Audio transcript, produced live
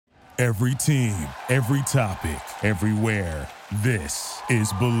Every team, every topic, everywhere. This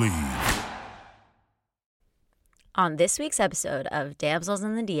is Believe. On this week's episode of Damsels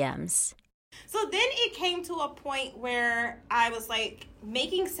in the DMs. So then it came to a point where I was like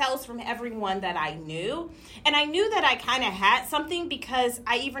making sales from everyone that I knew. And I knew that I kind of had something because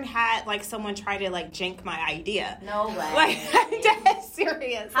I even had like someone try to like jank my idea. No way. Like, I'm dead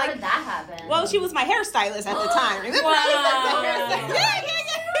serious. How like, did that happen? Well, she was my hairstylist at the time.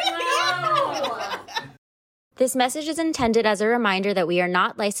 This message is intended as a reminder that we are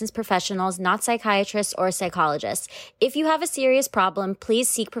not licensed professionals, not psychiatrists or psychologists. If you have a serious problem, please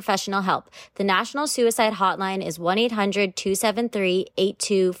seek professional help. The National Suicide Hotline is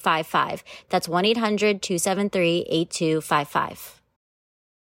 1-800-273-8255. That's 1-800-273-8255.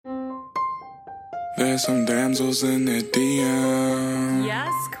 There's some damsels in the DM.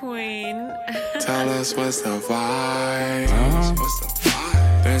 Yes, queen. Tell us what's the vibe.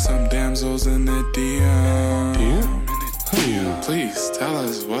 There's some damsels in the DM. Who you? Please tell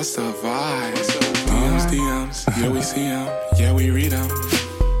us what's the vibe. DMs, yeah we see them, yeah we read them.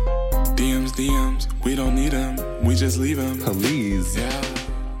 DMs, we don't need them, we just leave them. Please. Yeah.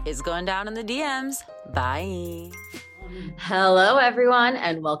 It's going down in the DMs. Bye. Hello, everyone,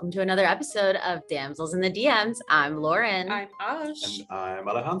 and welcome to another episode of Damsels in the DMs. I'm Lauren. I'm Ash. And I'm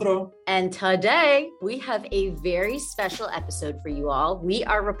Alejandro. And today we have a very special episode for you all. We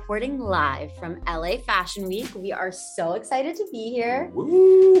are reporting live from LA Fashion Week. We are so excited to be here.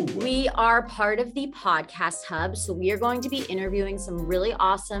 Woo! We are part of the Podcast Hub, so we are going to be interviewing some really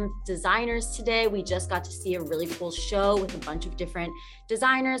awesome designers today. We just got to see a really cool show with a bunch of different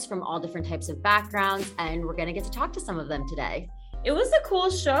designers from all different types of backgrounds, and we're going to get to talk to some of them today. It was a cool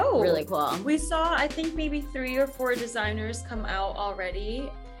show. Really cool. We saw, I think, maybe 3 or 4 designers come out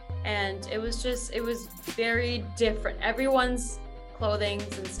already. And it was very different. Everyone's clothing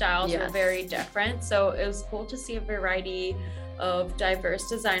and styles were very different. So it was cool to see a variety of diverse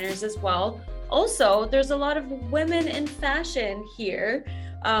designers as well. Also, there's a lot of women in fashion here.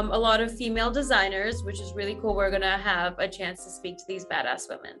 A lot of female designers, which is really cool. We're going to have a chance to speak to these badass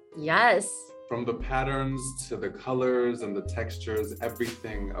women. Yes. From the patterns to the colors and the textures,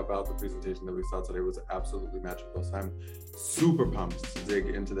 everything about the presentation that we saw today was absolutely magical. So I'm super pumped to dig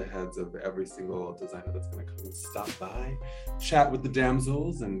into the heads of every single designer that's going to come and stop by, chat with the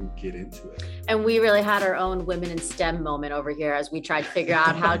damsels, and get into it. And we really had our own women in STEM moment over here as we tried to figure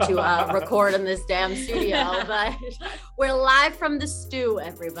out how to record in this damn studio. But we're live from the stew,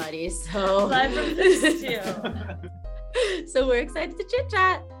 everybody. So Live from the stew. So we're excited to chit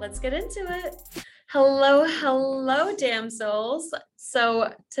chat. Let's get into it. Hello, damsels.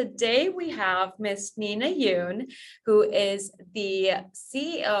 So today we have Miss Nina Yoon, who is the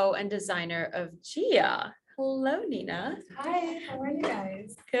CEO and designer of Gia. Hello, Nina. Hi, how are you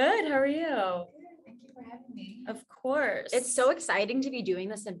guys? Good. How are you? Good. Thank you for having me. Of course. It's so exciting to be doing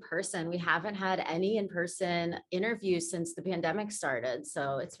this in person. We haven't had any in-person interviews since the pandemic started.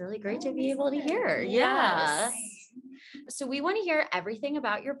 So it's really great to be able to hear. Yeah. Yes. So we want to hear everything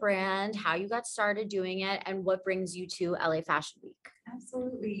about your brand, how you got started doing it, and what brings you to LA Fashion Week.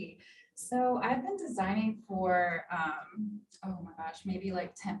 Absolutely. So I've been designing for, maybe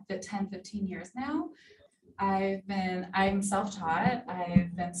like 10, 15 years now. I'm self-taught.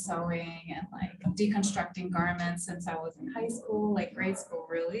 I've been sewing and like deconstructing garments since I was in high school, like grade school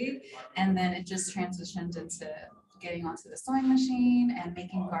really. And then it just transitioned into getting onto the sewing machine and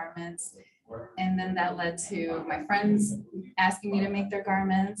making garments. And then that led to my friends asking me to make their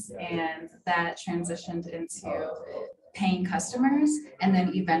garments, and that transitioned into paying customers, and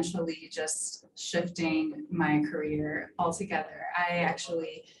then eventually just shifting my career altogether. I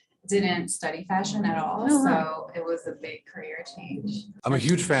actually didn't study fashion at all, so it was a big career change. I'm a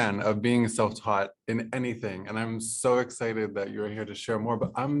huge fan of being self-taught in anything, and I'm so excited that you're here to share more,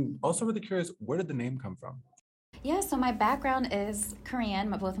 but I'm also really curious, where did the name come from? Yeah, so my background is Korean.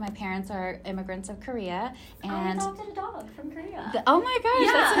 Both of my parents are immigrants of Korea. And I adopted a dog from Korea. oh my gosh,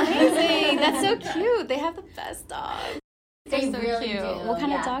 That's amazing. That's so cute. They have the best dog. They so really cute. do. What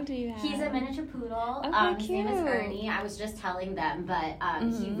kind of dog do you have? He's a miniature poodle. Oh, his name is cute. Ernie. I was just telling them, but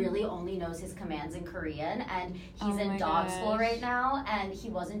he really only knows his commands in Korean, and he's in dog school right now, and he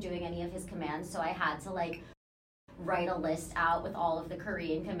wasn't doing any of his commands, so I had to like write a list out with all of the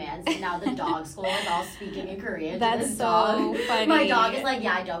Korean commands, and now the dog school is all speaking in Korean. That's to this so dog. funny. My dog is like,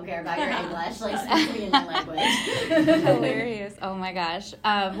 yeah, I don't care about your English, like speak to me in your language. Hilarious. Oh my gosh.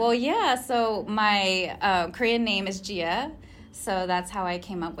 So my Korean name is Gia. So that's how I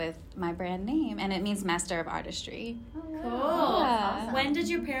came up with my brand name, and it means Master of Artistry. Cool. Yeah. Awesome. When did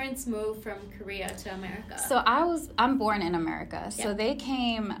your parents move from Korea to America? So I'm born in America. So Yeah. they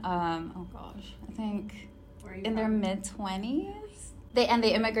came, I think in their mid-20s. They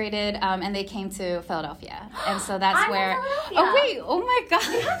immigrated and they came to Philadelphia, and so that's I'm where. from Philadelphia. Oh wait! Oh my God!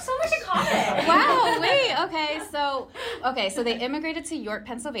 We have so much in common. Wow! Wait. Okay. So they immigrated to York,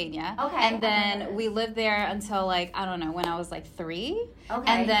 Pennsylvania. Okay, And I then know we lived there until like I don't know when I was like 3. Okay.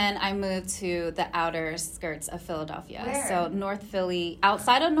 And then I moved to the outer skirts of Philadelphia. Where? So North Philly,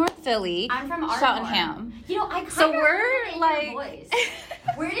 outside of North Philly. I'm from Ardmore. Cheltenham. You know, I kind of So heard we're it in like your voice.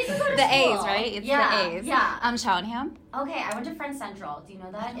 Where did you go to the school? A's, right? It's yeah, the A's. Yeah. Cheltenham. Okay, I went to Friends Central. Do you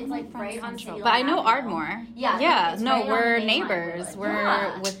know that? It's like right on City But I know Avenue. Ardmore. Yeah. Yeah. it's No, right on we're the main line, neighbors. really. We're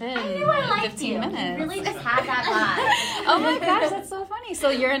Yeah. within I knew I liked 15 you. minutes. You really just had that vibe. Oh my gosh, that's so funny. So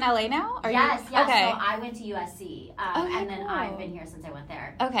you're in LA now? Yes. Okay. So I went to USC, Okay, and then cool. I've been here since I went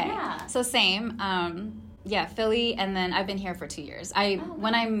there. Okay. Yeah. So same. Philly, and then I've been here for 2 years.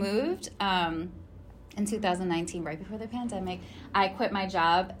 When I moved in 2019, right before the pandemic, I quit my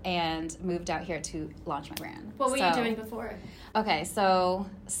job and moved out here to launch my brand. What were you doing before? Okay, so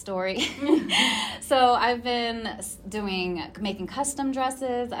story. So I've been making custom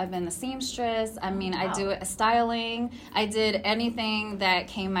dresses. I've been the seamstress. I mean, I do styling. I did anything that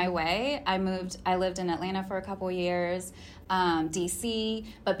came my way. I lived in Atlanta for a couple years, DC.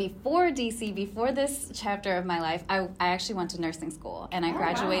 But before this chapter of my life, I actually went to nursing school, and I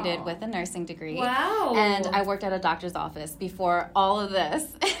graduated with a nursing degree. Wow. And I worked at a doctor's office before all of this.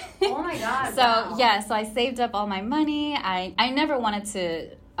 Oh my God. So wow. so I saved up all my money. I never wanted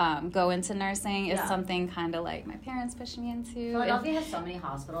to go into nursing. It's something kind of like my parents pushed me into. Philadelphia has so many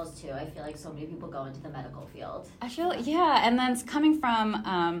hospitals too. I feel like so many people go into the medical field. I feel and then coming from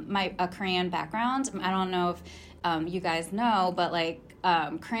a Korean background, I don't know if you guys know, but like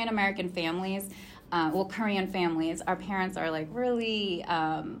Korean American families. Korean families, our parents are like really,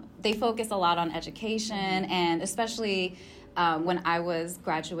 they focus a lot on education, and especially when I was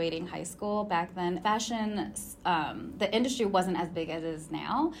graduating high school back then, fashion, the industry wasn't as big as it is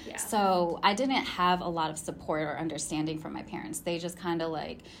now. Yeah. So I didn't have a lot of support or understanding from my parents. They just kind of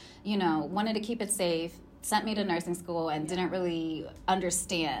like, wanted to keep it safe, sent me to nursing school, and didn't really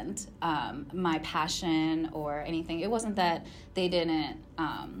understand my passion or anything. It wasn't that they didn't,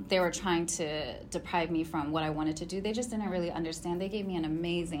 they were trying to deprive me from what I wanted to do. They just didn't really understand. They gave me an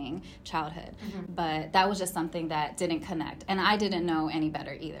amazing childhood, but that was just something that didn't connect. And I didn't know any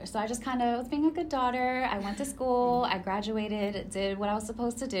better either. So I just kind of was being a good daughter. I went to school, I graduated, did what I was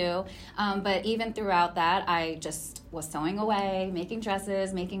supposed to do. But even throughout that, I just was sewing away, making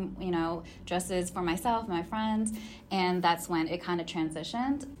dresses, dresses for myself, my friends, and that's when it kind of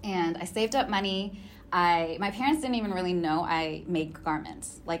transitioned. And I saved up money. My parents didn't even really know I made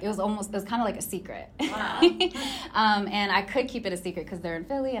garments. Like it was kind of like a secret. Wow. And I could keep it a secret because they're in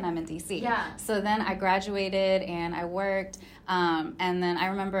Philly and I'm in DC. Yeah. So then I graduated and I worked. And then I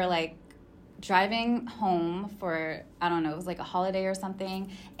remember like driving home for, I don't know, it was like a holiday or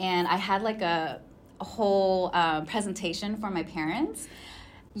something. And I had like a whole presentation for my parents.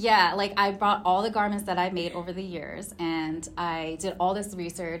 Yeah, like I brought all the garments that I made over the years, and I did all this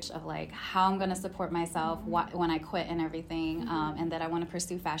research of like how I'm going to support myself when I quit and everything, and that I want to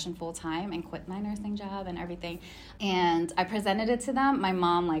pursue fashion full time and quit my nursing job and everything. And I presented it to them. My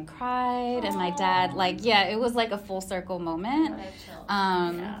mom like cried, and my dad it was like a full circle moment.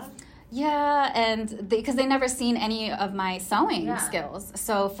 Yeah, and because they never seen any of my sewing skills,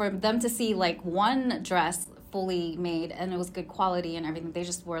 so for them to see like one dress fully made and it was good quality and everything, they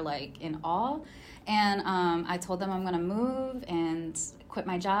just were like in awe. And I told them I'm gonna move and quit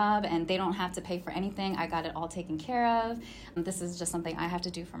my job, and they don't have to pay for anything. I got it all taken care of. This is just something I have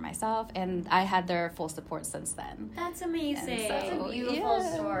to do for myself, and I had their full support since then. That's amazing. That's a beautiful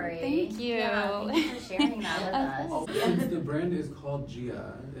story. Thank you. Yeah, thank you for sharing that with us. Since the brand is called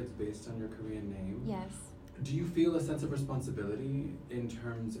Gia, it's based on your Korean name. Yes. Do you feel a sense of responsibility in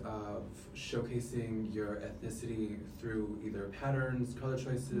terms of showcasing your ethnicity through either patterns, color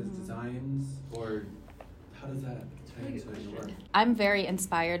choices, designs, or how does that tie into your work? I'm very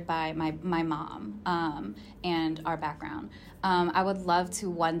inspired by my mom and our background. I would love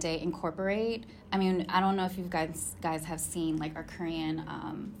to one day incorporate, I mean, I don't know if you guys have seen like our Korean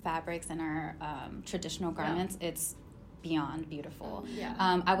fabrics and our traditional garments. Yeah. It's beyond beautiful. Yeah.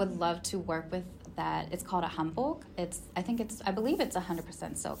 I would love to work with that. It's called a hanbok. I believe it's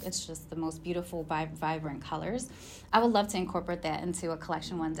 100% silk. It's just the most beautiful, vibrant colors. I would love to incorporate that into a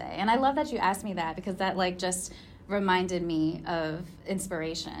collection one day. And I love that you asked me that, because that like just reminded me of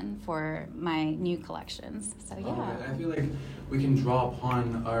inspiration for my new collections. So yeah. I feel like we can draw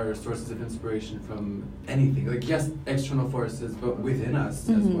upon our sources of inspiration from anything. Like yes, external forces, but within us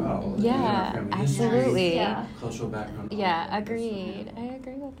as well. Yeah, within our family absolutely. history, cultural background. Yeah, agreed. I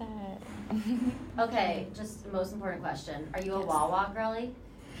agree with that. Okay, just the most important question. Are you a Wawa girly?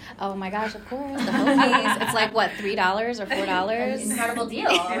 Oh my gosh, of course. The whole piece. It's like what, $3 or $4? Incredible deal,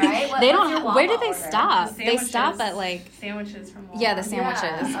 right? They don't. What's your Where do Wawa they order? stop? They stop at like sandwiches from Wawa. Yeah, the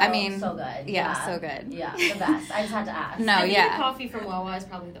sandwiches. Yeah. I mean, so good. Yeah, so good. Yeah, the best. I just had to ask. No, I think yeah. the coffee from Wawa is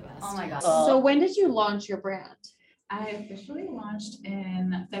probably the best. Oh my god. So when did you launch your brand? I officially launched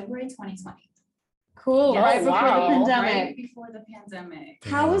in February 2020. Cool. Yes. Right before Wow. the pandemic. Right before the pandemic.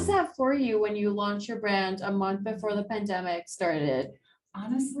 How was that for you when you launched your brand a month before the pandemic started?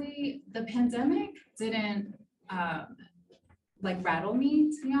 Honestly, the pandemic didn't rattle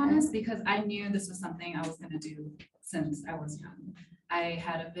me, to be honest, because I knew this was something I was going to do since I was young. I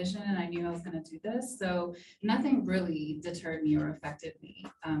had a vision and I knew I was going to do this. So nothing really deterred me or affected me,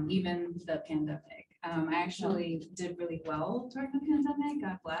 even the pandemic. I actually did really well during the pandemic,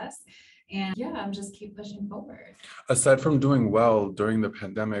 God bless. And yeah, I'm just keep pushing forward. Aside from doing well during the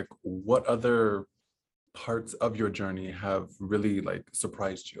pandemic, what other parts of your journey have really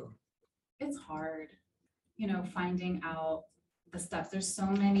surprised you? It's hard, finding out the stuff. There's so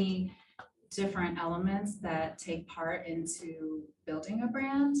many different elements that take part into building a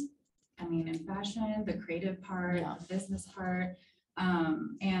brand. I mean, in fashion, the creative part, the business part.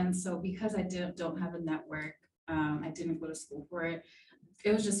 And so because I don't have a network, I didn't go to school for it.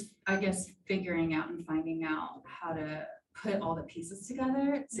 It was just, I guess, figuring out and finding out how to put all the pieces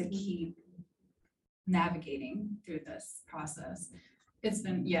together to keep navigating through this process. It's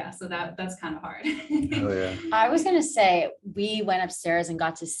been, so that's kind of hard. Oh, yeah. I was going to say, we went upstairs and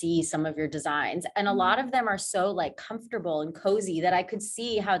got to see some of your designs, and a lot of them are so comfortable and cozy that I could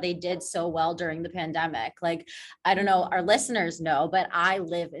see how they did so well during the pandemic. I don't know, our listeners know, but I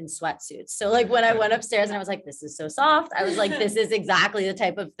live in sweatsuits. So when I went upstairs and I was like, this is so soft, I was like, this is exactly the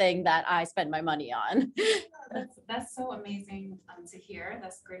type of thing that I spend my money on. That's so amazing to hear.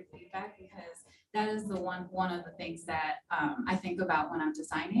 That's great feedback, because that is one of the things that I think about when I'm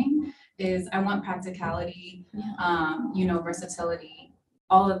designing is I want practicality, versatility,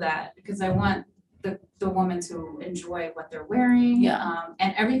 all of that, because I want the woman to enjoy what they're wearing.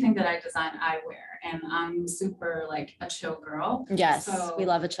 And everything that I design, I wear. And I'm super a chill girl. Yes, so, we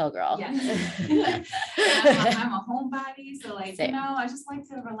love a chill girl. Yes. I'm a homebody, so I just like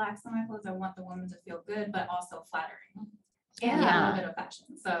to relax in my clothes. I want the woman to feel good, but also flattering. And a little bit of fashion.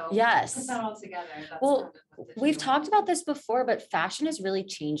 So yes, put that all together. That's well, we've talked about this before, but fashion is really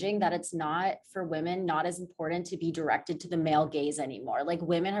changing, that it's not for women, not as important to be directed to the male gaze anymore.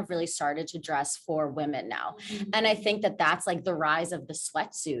 Women have really started to dress for women now. And I think that that's the rise of the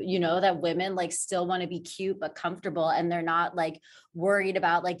sweatsuit, that women still want to be cute, but comfortable. And they're not worried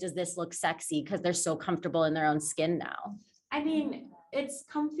about does this look sexy? Because they're so comfortable in their own skin now. I mean, it's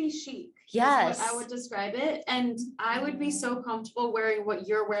comfy chic. Yes. Is what I would describe it. And I would be so comfortable wearing what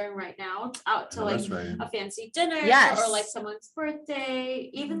you're wearing right now out to a fancy dinner or someone's birthday,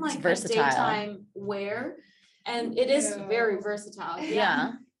 even a daytime wear. And it is very versatile.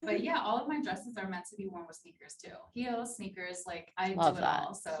 Yeah. But yeah, all of my dresses are meant to be worn with sneakers too. Heels, sneakers, I love do it that.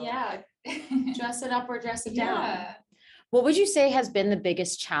 all. So yeah, dress it up or dress it down. What would you say has been the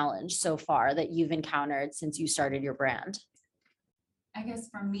biggest challenge so far that you've encountered since you started your brand? I guess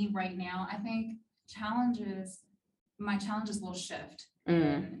for me right now, I think my challenges will shift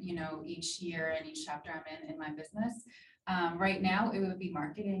in, each year and each chapter I'm in my business. Right now, it would be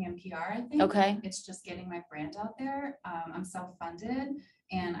marketing and PR, I think. Okay. It's just getting my brand out there. I'm self-funded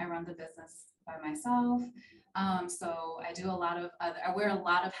and I run the business by myself. So I do I wear a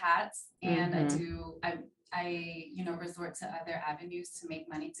lot of hats, and I resort to other avenues to make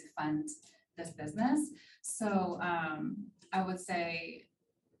money to fund this business. So I would say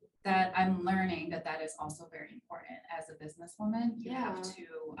that I'm learning that is also very important as a businesswoman. You have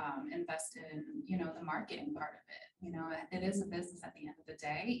to invest in, the marketing part of it. It is a business at the end of the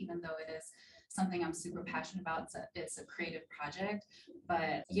day, even though it is something I'm super passionate about. It's a creative project.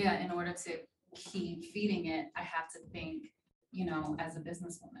 But yeah, in order to keep feeding it, I have to think, as a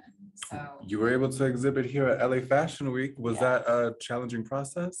businesswoman. So you were able to exhibit here at LA Fashion Week. Was that a challenging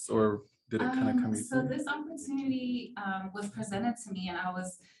process, or did it kind of come easy? So this opportunity was presented to me, and I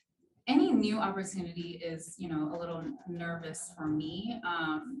was any new opportunity is, you know, a little nervous for me.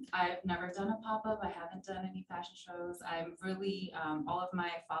 I've never done a pop-up. I haven't done any fashion shows. I'm really, all of my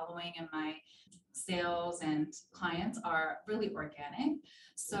following and my sales and clients are really organic.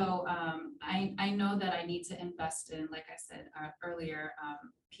 So I know that I need to invest in, like I said earlier,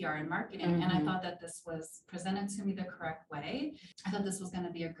 PR and marketing. And I thought that this was presented to me the correct way. I thought this was going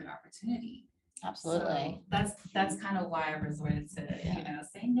to be a good opportunity. Absolutely. So that's kind of why I resorted to, you know,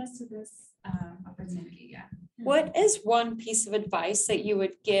 saying yes to this opportunity. Yeah. What is one piece of advice that you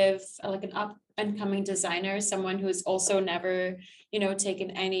would give like an up and coming designer, someone who's also never, you know,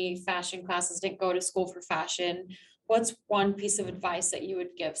 taken any fashion classes, didn't go to school for fashion? What's one piece of advice that you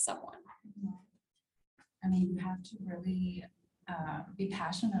would give someone? I mean, you have to really be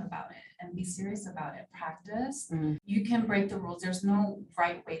passionate about it and be serious about it. Practice. You can break the rules. There's no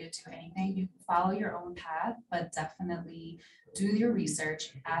right way to do anything. You follow your own path, but definitely do your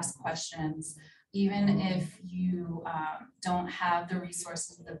research, ask questions. Even if you don't have the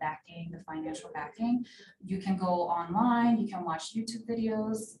resources, the backing, the financial backing, you can go online, you can watch YouTube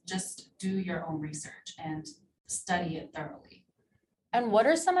videos, just do your own research and study it thoroughly. And what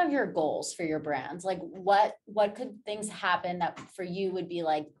are some of your goals for your brands? Like what could things happen that for you would be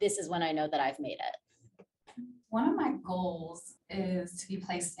like, this is when I know that I've made it? One of my goals is to be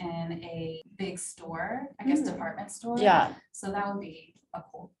placed in a big store, I guess department store. Yeah. So that would be a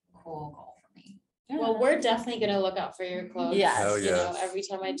cool goal for me. Well, we're definitely going to look out for your clothes. Yes. Hell You know, yes. every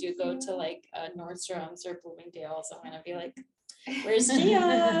time I do go to like Nordstrom's or Bloomingdale's, I'm going to be like, where's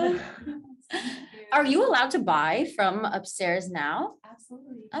Gia? Are you allowed to buy from upstairs now?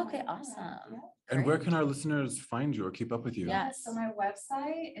 Absolutely. Okay, Yeah, awesome. yeah. And where can our listeners find you or keep up with you? Yes. So my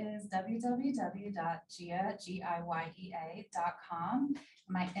website is www.giabynia.com.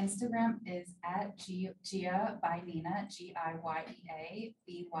 My Instagram is at Gia by Nina,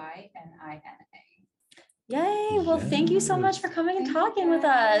 GIEABYNINA. Yay. Well, thank you so much for coming and Thank you, talking with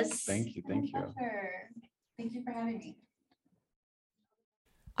guys. us. Thank you. Thank you. Pleasure. Thank you for having me.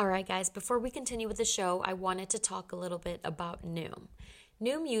 All right, guys, before we continue with the show, I wanted to talk a little bit about Noom.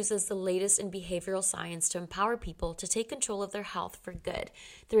 Noom uses the latest in behavioral science to empower people to take control of their health for good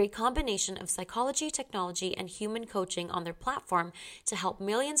through a combination of psychology, technology, and human coaching on their platform to help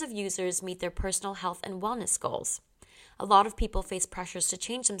millions of users meet their personal health and wellness goals. A lot of people face pressures to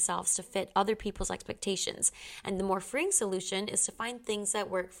change themselves to fit other people's expectations, and the more freeing solution is to find things that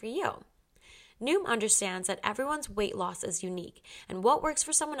work for you. Noom understands that everyone's weight loss is unique, and what works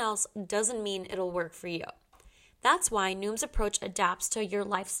for someone else doesn't mean it'll work for you. That's why Noom's approach adapts to your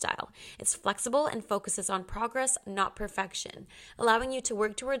lifestyle. It's flexible and focuses on progress, not perfection, allowing you to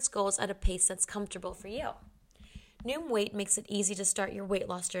work towards goals at a pace that's comfortable for you. Noom Weight makes it easy to start your weight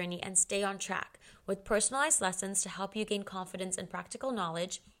loss journey and stay on track with personalized lessons to help you gain confidence and practical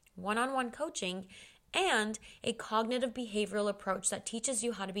knowledge, one-on-one coaching, and a cognitive behavioral approach that teaches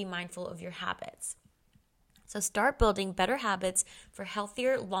you how to be mindful of your habits. So start building better habits for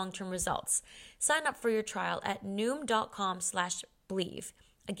healthier long-term results. Sign up for your trial at noom.com/believe.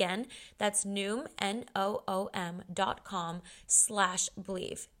 Again, that's Noom,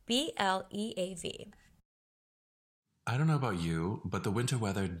 NOOM.com/believe, BLEAV. I don't know about you, but the winter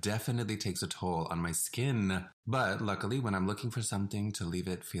weather definitely takes a toll on my skin. But luckily, when I'm looking for something to leave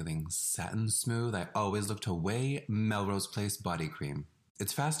it feeling satin smooth, I always look to Way Melrose Place Body Cream.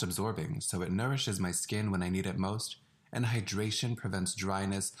 It's fast absorbing, so it nourishes my skin when I need it most, and hydration prevents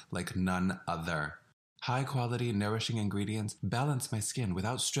dryness like none other. High quality, nourishing ingredients balance my skin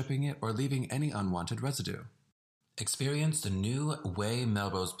without stripping it or leaving any unwanted residue. Experience the new Way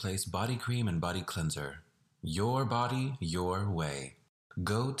Melrose Place Body Cream and Body Cleanser. Your body, your way.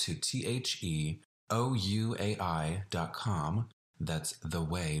 Go to THEOUAI.com, that's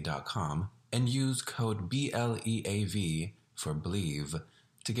theway.com, and use code BLEAV for Believe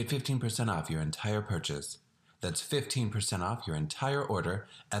to get 15% off your entire purchase. That's 15% off your entire order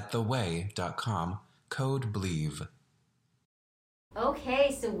at theway.com, code Believe.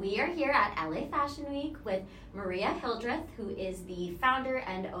 Okay, so we are here at LA Fashion Week with Maria Hildreth, who is the founder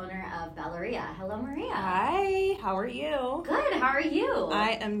and owner of Belleria. Hello, Maria. Hi, how are you? Good, how are you?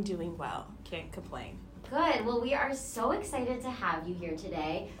 I am doing well. Can't complain. Good. Well, we are so excited to have you here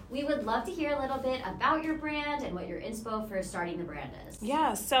today. We would love to hear a little bit about your brand and what your inspo for starting the brand is.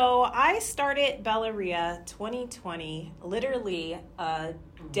 Yeah, so I started Belleria 2020, literally a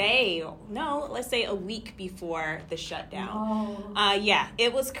week before the shutdown. Yeah,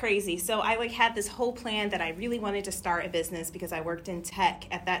 it was crazy. So I had this whole plan that I really wanted to start a business because I worked in tech.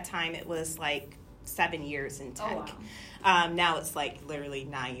 At that time, it was 7 years in tech. Oh, wow. Now it's like literally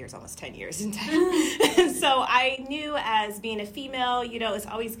 9 years, almost 10 years in tech. So I knew as being a female, you know, it's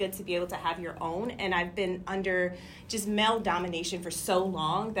always good to be able to have your own. And I've been under just male domination for so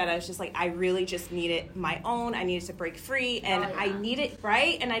long that I was just like, I really just needed my own. I needed to break free, and I needed,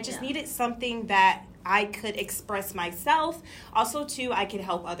 right? And I just needed something that I could express myself. Also, too, I could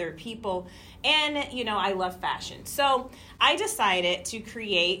help other people. And, you know, I love fashion. So I decided to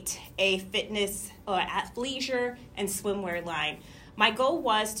create a fitness, athleisure, and swimwear line. My goal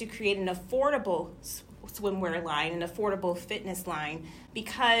was to create an affordable swimwear line, an affordable fitness line,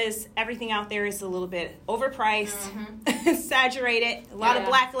 because everything out there is a little bit overpriced, saturated, a lot of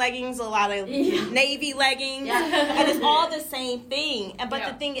black leggings, a lot of navy leggings, and it's all the same thing. But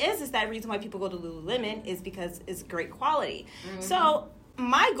the thing is that the reason why people go to Lululemon is because it's great quality. So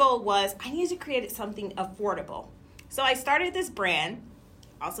my goal was I needed to create something affordable. So I started this brand,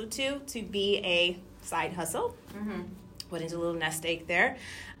 also to be a side hustle. Went into a little nest egg there.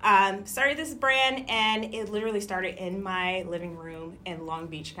 Started this brand, and it literally started in my living room in Long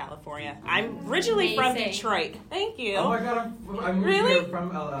Beach, California. I'm originally from Detroit. Thank you. Oh my God, I'm really here from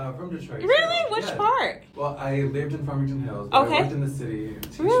Detroit. Really? So, Which part? Well, I lived in Farmington Hills, but I worked in the city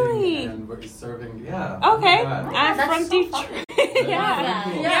teaching and serving. Yeah. Okay. Oh I'm from Detroit.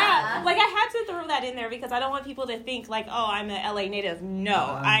 Yeah. Like, I had to throw that in there because I don't want people to think like, oh, I'm an LA native. No,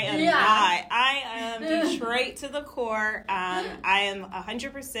 I am not. I am Detroit to the core. I am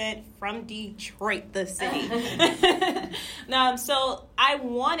 100% from Detroit, the city. So I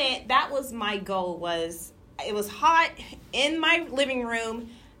wanted, that was my goal, it was hot in my living room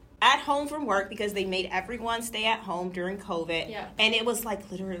at home from work because they made everyone stay at home during COVID. And it was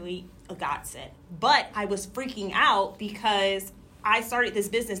like literally a godsend. But I was freaking out because I started this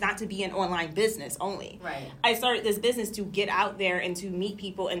business not to be an online business only. Right. I started this business to get out there and to meet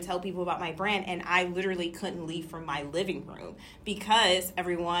people and tell people about my brand. And I literally couldn't leave from my living room because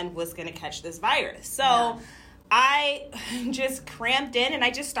everyone was going to catch this virus. So I just cramped in and I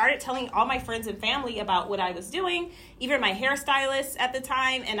just started telling all my friends and family about what I was doing, even my hairstylist at the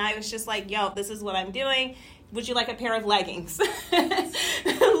time. And I was just like, yo, this is what I'm doing. Would you like a pair of leggings?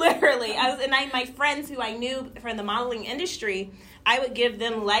 Literally. My friends who I knew from the modeling industry, I would give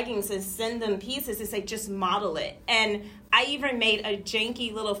them leggings and send them pieces and say, just model it. And I even made a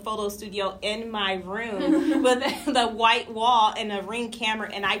janky little photo studio in my room with the white wall and a Ring camera,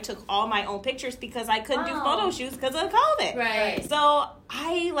 and I took all my own pictures because I couldn't do photo shoots because of COVID. Right. So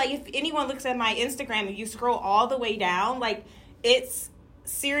if anyone looks at my Instagram, if you scroll all the way down, like, it's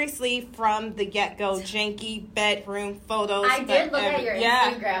seriously from the get-go janky bedroom photos. I did look at your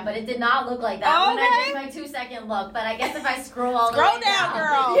Instagram, but it did not look like that when I did my 2-second look. But I guess if I scroll all the way down,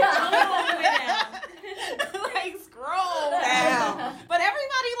 girl. Yeah. Like, scroll down. But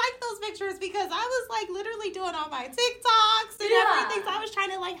everybody liked those pictures because I was like literally doing all my TikToks and everything. So I was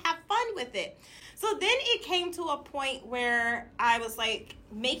trying to like have fun with it. So then it came to a point where I was like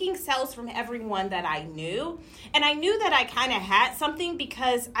making sales from everyone that I knew. And I knew that I kind of had something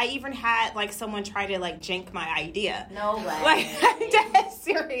because I even had like someone try to like jank my idea. No way. Like, I'm dead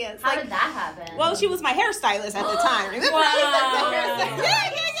serious. How did that happen? Well, she was my hairstylist at the time. Remember?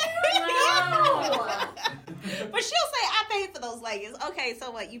 But she'll say, I paid for those leggings. Okay, so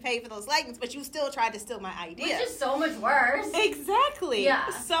what? You paid for those leggings, but you still tried to steal my idea. Which is so much worse. Exactly. Yeah.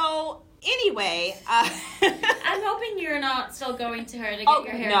 So anyway, I'm hoping you're not still going to her to get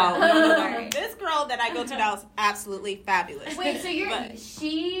your hair done. No. This girl that I go to now is absolutely fabulous. Wait, so you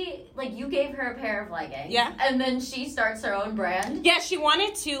gave her a pair of leggings. Yeah. And then she starts her own brand? Yeah, she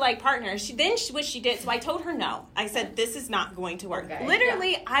wanted to like partner. What she did, so I told her no. I said, this is not going to work. Okay.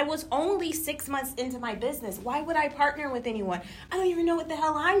 Literally, I was only 6 months into my business. Why would I partner with anyone? I don't even know what the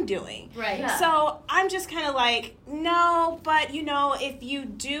hell I'm doing. Right. Yeah. So I'm just kind of like, no, but if you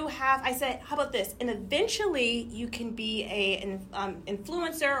do have, I said, how about this? And eventually you can be an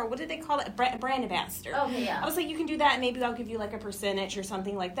influencer, or what did they call it? A brand ambassador. Oh, yeah. I was like, you can do that, and maybe I'll give you like a percentage or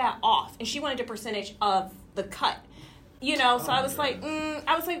something like that off. And she wanted a percentage of the cut. So I was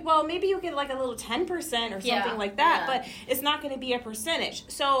like, well, maybe you'll get like a little 10% or something like that, but it's not going to be a percentage.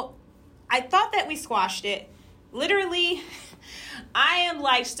 So I thought that we squashed it. Literally, I am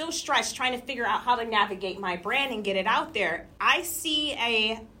like still stressed trying to figure out how to navigate my brand and get it out there. I see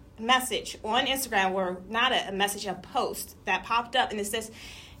a message on Instagram, or not a message, a post that popped up, and it says,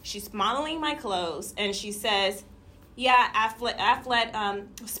 she's modeling my clothes, and she says, athlete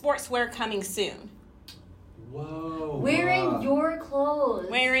sportswear coming soon. Whoa. Wearing your clothes.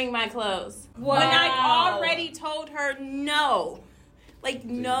 Wearing my clothes. Wow. When I already told her no. Like,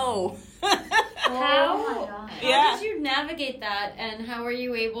 no. How Yeah. did you navigate that, and how were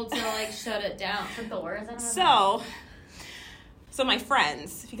you able to like shut it down? The doors. I don't know. So my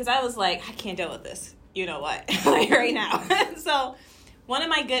friends, because I was like, I can't deal with this. You know what? Like right now. So two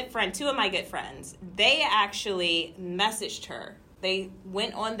of my good friends, they actually messaged her. They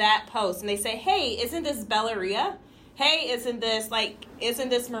went on that post and they say, hey, isn't this Belleria? Hey, isn't this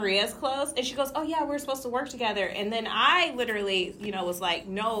Maria's clothes? And she goes, oh yeah, we're supposed to work together. And then I literally, was like,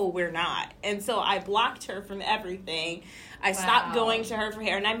 no, we're not. And so I blocked her from everything. I stopped going to her for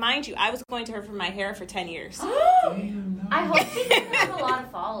hair. And mind you, I was going to her for my hair for 10 years. I hope she doesn't have a lot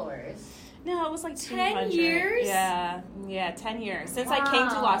of followers. No, it was like 10 200. years? Yeah, 10 years. Since I came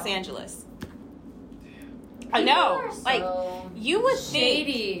to Los Angeles. I know. Like, you would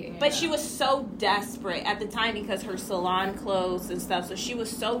think. But she was so desperate at the time because her salon closed and stuff. So she was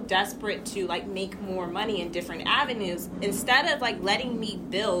so desperate to, like, make more money in different avenues. Instead of, like, letting me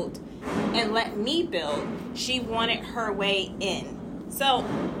build and let me build, she wanted her way in. So,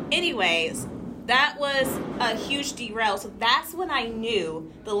 anyways, that was a huge derail. So that's when I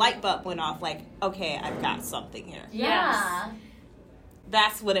knew the light bulb went off. Like, okay, I've got something here. Yeah. Yes.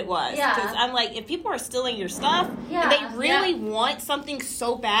 That's what it was. Yeah. Because I'm like, if people are stealing your stuff, and they really want something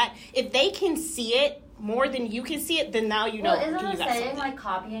so bad, if they can see it more than you can see it, then now you know. Well, isn't you it got saying, something. like,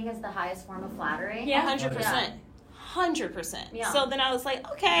 copying is the highest form of flattery? Yeah, 100%. 100%. Yeah. So then I was like,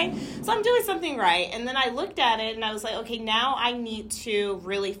 okay, so I'm doing something right. And then I looked at it and I was like, okay, now I need to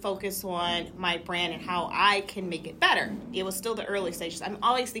really focus on my brand and how I can make it better. It was still the early stages. I'm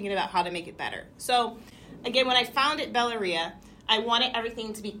always thinking about how to make it better. So again, when I founded Belleria, I wanted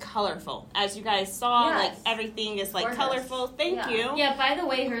everything to be colorful. As you guys saw, like everything is like colorful. Thank you. Yeah, by the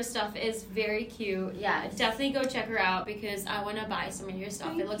way, her stuff is very cute. Yeah. Definitely go check her out because I want to buy some of your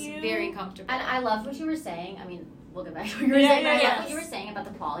stuff. It looks very comfortable. And I love what you were saying. I mean, we'll get back to what you were saying. But I love what you were saying about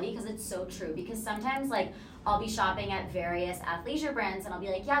the quality because it's so true. Because sometimes, like, I'll be shopping at various athleisure brands and I'll be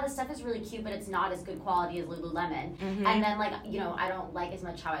like, yeah, this stuff is really cute, but it's not as good quality as Lululemon. Mm-hmm. And then, like, I don't like as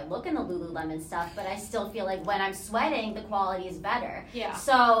much how I look in the Lululemon stuff, but I still feel like when I'm sweating, the quality is better. Yeah.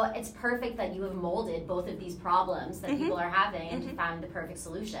 So it's perfect that you have molded both of these problems that people are having and you found the perfect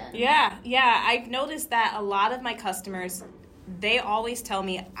solution. Yeah. I've noticed that a lot of my customers, they always tell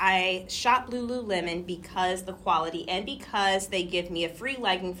me I shop Lululemon because the quality and because they give me a free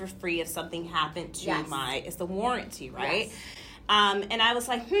legging for free if something happened to it's the warranty, right? Yes. And I was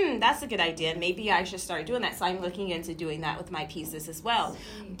like, that's a good idea. Maybe I should start doing that. So I'm looking into doing that with my pieces as well.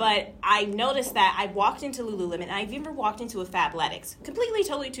 But I noticed that I walked into Lululemon and I've even walked into a Fabletics. Completely,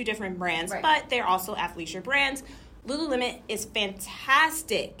 totally two different brands, but they're also athleisure brands. Lululemon is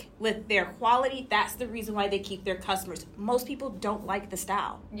fantastic with their quality. That's the reason why they keep their customers. Most people don't like the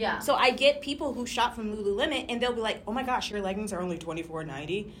style. Yeah. So I get people who shop from Lululemon and they'll be like, oh my gosh, your leggings are only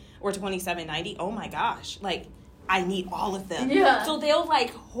 $24.90 or $27.90. Oh my gosh. Like, I need all of them. Yeah. So they'll like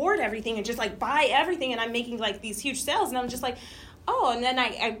hoard everything and just like buy everything, and I'm making like these huge sales and I'm just like, oh, and then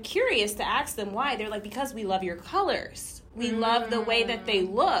I'm curious to ask them why. They're like, because we love your colors. We love the way that they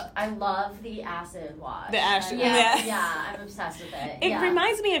look. I love the acid wash. The acid, yeah, I'm obsessed with it. It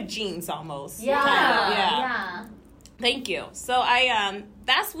reminds me of jeans almost. Yeah, yeah. Thank you. So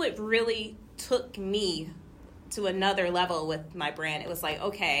that's what really took me to another level with my brand. It was like,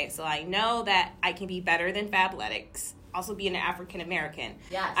 okay, so I know that I can be better than Fabletics, also being an African American.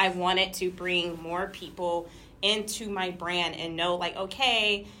 Yes. I wanted to bring more people into my brand and know, like,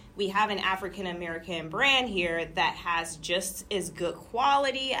 okay, we have an African American brand here that has just as good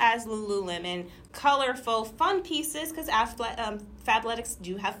quality as Lululemon, colorful, fun pieces, because Fabletics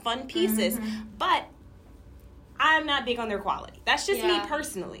do have fun pieces, but I'm not big on their quality. That's just me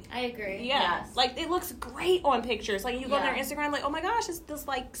personally. I agree. Yeah. Yes. Like, it looks great on pictures. Like, you go on their Instagram, like, oh my gosh, this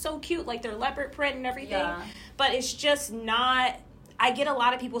like so cute. Like, their leopard print and everything. Yeah. But it's just not... I get a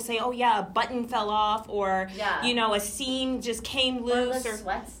lot of people say, oh yeah, a button fell off, or, a seam just came loose. Or the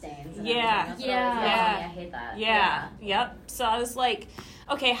sweat stains. Yeah. I hate that. Yeah. Yep. So I was like,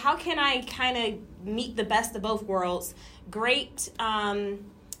 okay, how can I kind of meet the best of both worlds? Great,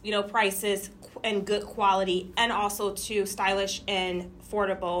 prices and good quality, and also to stylish and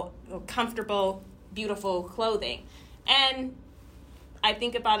affordable, comfortable, beautiful clothing. And I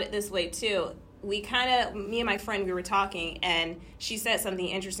think about it this way too. Me and my friend, we were talking, and she said something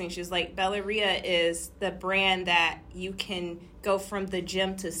interesting. She was like, Belleria is the brand that you can go from the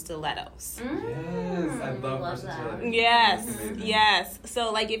gym to stilettos. Yes, I love versatility. Yes.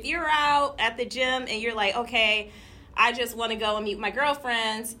 So, like, if you're out at the gym and you're like, okay, I just want to go and meet my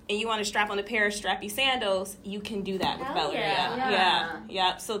girlfriends, and you want to strap on a pair of strappy sandals, you can do that with Belleria.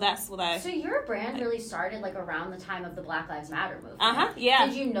 Yeah. So that's what I... So your brand really started like around the time of the Black Lives Matter movement. Yeah.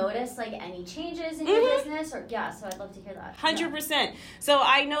 Did you notice like any changes in your business? Or so I'd love to hear that. 100%. So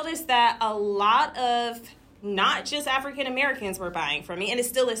I noticed that a lot of not just African Americans were buying from me, and it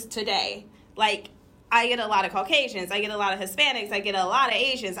still is today. Like, I get a lot of Caucasians, I get a lot of Hispanics, I get a lot of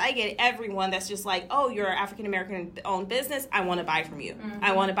Asians, I get everyone that's just like, oh, you're an African American owned business, I want to buy from you.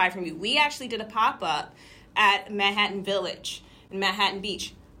 I want to buy from you. We actually did a pop-up at Manhattan Village in Manhattan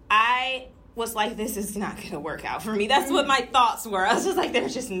Beach. I was like, this is not going to work out for me. That's what my thoughts were. I was just like, they're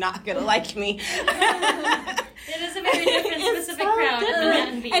just not going to like me. It is a very different specific crowd at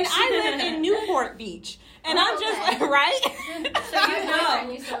Manhattan Beach. And I live in Newport Beach. And I'm just like, right? So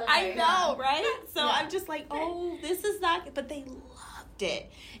I know, right? So I'm just like, oh, this is not, but they loved it.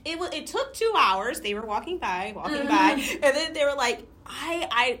 It took 2 hours. They were walking by, and then they were like,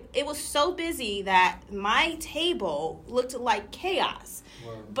 it was so busy that my table looked like chaos.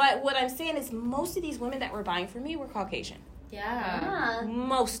 Wow. But what I'm saying is most of these women that were buying from me were Caucasian. Yeah.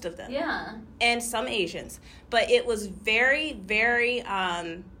 Most of them. Yeah. And some Asians. But it was very, very,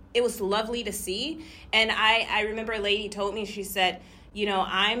 it was lovely to see. And I remember a lady told me, she said, you know,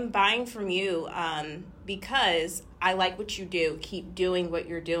 I'm buying from you because I like what you do. Keep doing what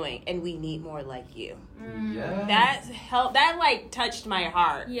you're doing. And we need more like you. Yes. That like touched my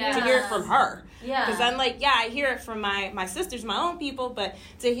heart to hear it from her. Yeah. Because I'm like, I hear it from my sisters, my own people, but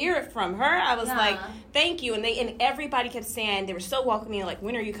to hear it from her, I was like, thank you. And everybody kept saying, they were so welcoming, like,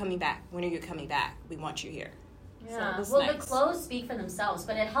 when are you coming back? When are you coming back? We want you here. Yeah. So the clothes speak for themselves,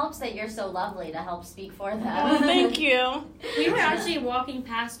 but it helps that you're so lovely to help speak for them. Oh, thank you. We were actually walking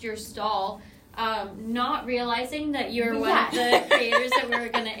past your stall, not realizing that you're one of the creators that we were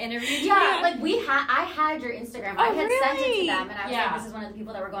going to interview today. Like I had your Instagram. I had sent it to them, and I was like, this is one of the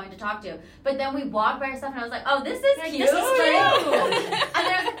people that we're going to talk to. But then we walked by your stuff, and I was like, oh, this is cute. This is cute. And then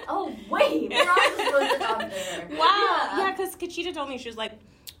I was like, oh, wait, we're also supposed to talk to her. Wow. Yeah, because Kachita told me, she was like,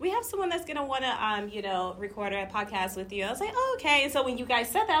 we have someone that's going to want to, record a podcast with you. I was like, oh, okay. And so when you guys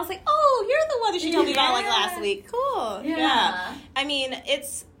said that, I was like, oh, you're the one that she told me about, like, last week. Cool. Yeah. I mean,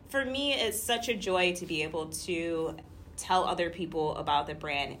 for me, it's such a joy to be able to tell other people about the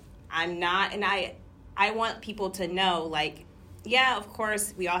brand. I'm not, and I want people to know, like, of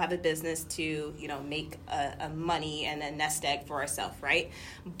course, we all have a business to, make a money and a nest egg for ourselves, right?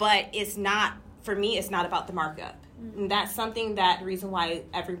 But it's not, for me, it's not about the markup. And that's something that the reason why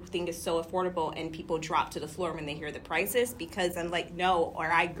everything is so affordable and people drop to the floor when they hear the prices, because I'm like, no,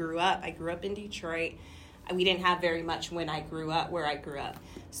 or I grew up in Detroit. We didn't have very much when I grew up, where I grew up.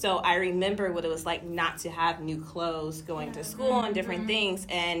 So I remember what it was like not to have new clothes going to school and different things.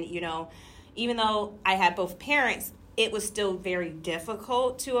 And, even though I had both parents, it was still very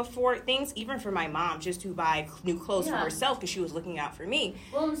difficult to afford things, even for my mom, just to buy new clothes for herself because she was looking out for me.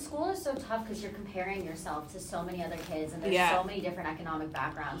 Well, and school is so tough because you're comparing yourself to so many other kids, and there's so many different economic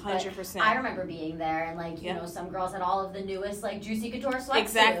backgrounds. 100%. But I remember being there, and like some girls had all of the newest like Juicy Couture sweatsuits,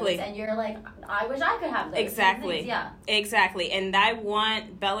 exactly. And you're like, I wish I could have those. Exactly. Exactly. And I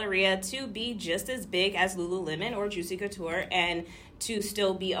want Belleria to be just as big as Lululemon or Juicy Couture, and to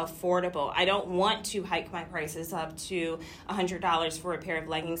still be affordable. I don't want to hike my prices up to $100 for a pair of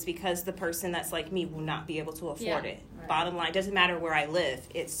leggings because the person that's like me will not be able to afford it. Right. Bottom line, doesn't matter where I live.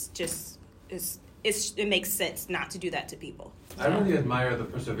 It's just, it makes sense not to do that to people. I really admire the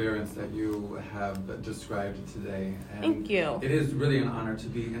perseverance that you have described today. And thank you. It is really an honor to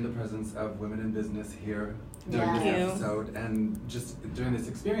be in the presence of women in business here during this episode and just during this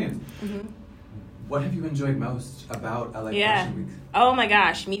experience. Mm-hmm. What have you enjoyed most about LA Fashion Week? Oh my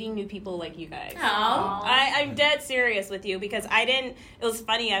gosh, meeting new people like you guys. I'm dead serious with you because it was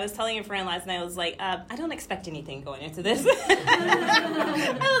funny, I was telling a friend last night, I was like, I don't expect anything going into this.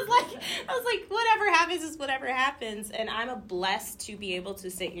 I was like, whatever happens is whatever happens. And I'm blessed to be able to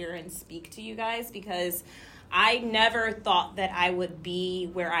sit here and speak to you guys because I never thought that I would be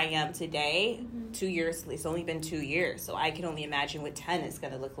where I am today. 2 years, it's only been 2 years, so I can only imagine what 10 is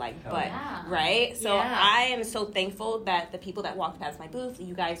going to look like. Right? So I am so thankful that the people that walked past my booth,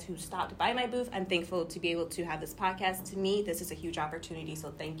 you guys who stopped by my booth, I'm thankful to be able to have this podcast. To me, this is a huge opportunity,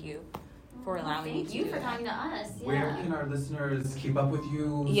 so thank you for allowing me to Thank you for talking to us. Where can our listeners keep up with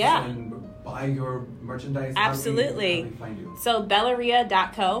you and buy your merchandise? Absolutely. How do we find you? So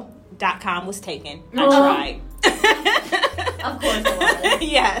Belleria.com was taken. I tried. Of course it was.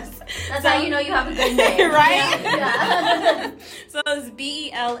 Yes. That's how you know you have a good name. Right? Yeah. So it's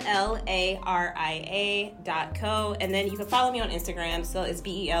BELLARIA.co. And then you can follow me on Instagram. So it's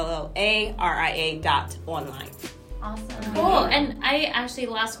BELLARIA.online. Awesome. Cool. And I actually,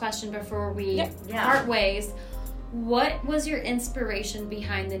 last question before we part ways. What was your inspiration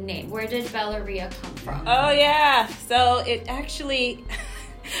behind the name? Where did Belleria come from? Oh yeah. So it actually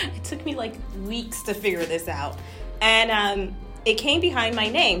it took me like weeks to figure this out. And it came behind my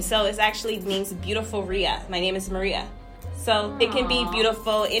name. So it actually means beautiful Rhea. My name is Maria. So it can be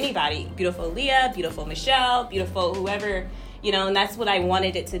beautiful anybody. Beautiful Leah, beautiful Michelle, beautiful whoever, you know, and that's what I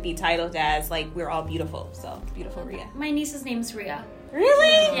wanted it to be titled as, like, we're all beautiful. So beautiful Rhea. My niece's name's Rhea.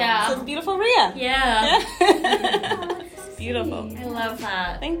 Really? Yeah. So it's beautiful Rhea. Yeah. Beautiful. I love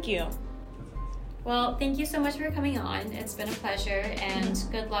that. Thank you. Well, thank you so much for coming on. It's been a pleasure, and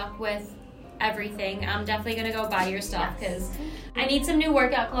good luck with everything. I'm definitely going to go buy your stuff because I need some new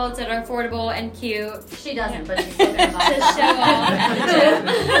workout clothes that are affordable and cute. She doesn't, but she's still going to buy to show off.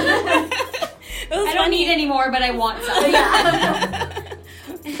 I don't need any more, but I want some.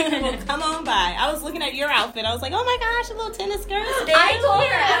 Well, come on by. I was looking at your outfit. I was like, oh my gosh, a little tennis skirt. I told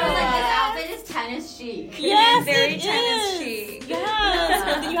her, I was like, this outfit is tennis chic. Yes, very it tennis is. chic. Yes.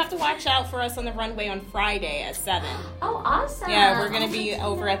 But then you have to watch out for us on the runway on Friday at 7. Oh, awesome. Yeah, we're going to be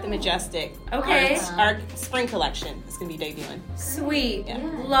over at the Majestic. Okay. Our spring collection is going to be debuting. Sweet. Yeah.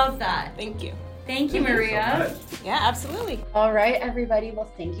 Love that. Thank you. Thank you, Maria. Yeah, absolutely. All right, everybody.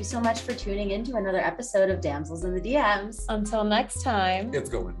 Well, thank you so much for tuning in to another episode of Damsels in the DMs. Until next time. It's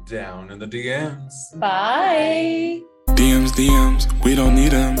going down in the DMs. Bye. DMs, we don't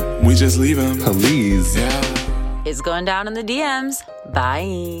need them. We just leave them. Please. Yeah. It's going down in the DMs.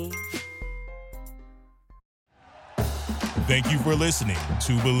 Bye. Thank you for listening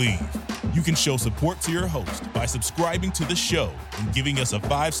to Believe. You can show support to your host by subscribing to the show and giving us a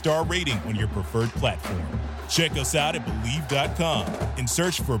 5-star rating on your preferred platform. Check us out at Believe.com and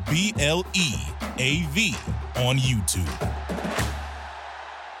search for BLEAV on YouTube.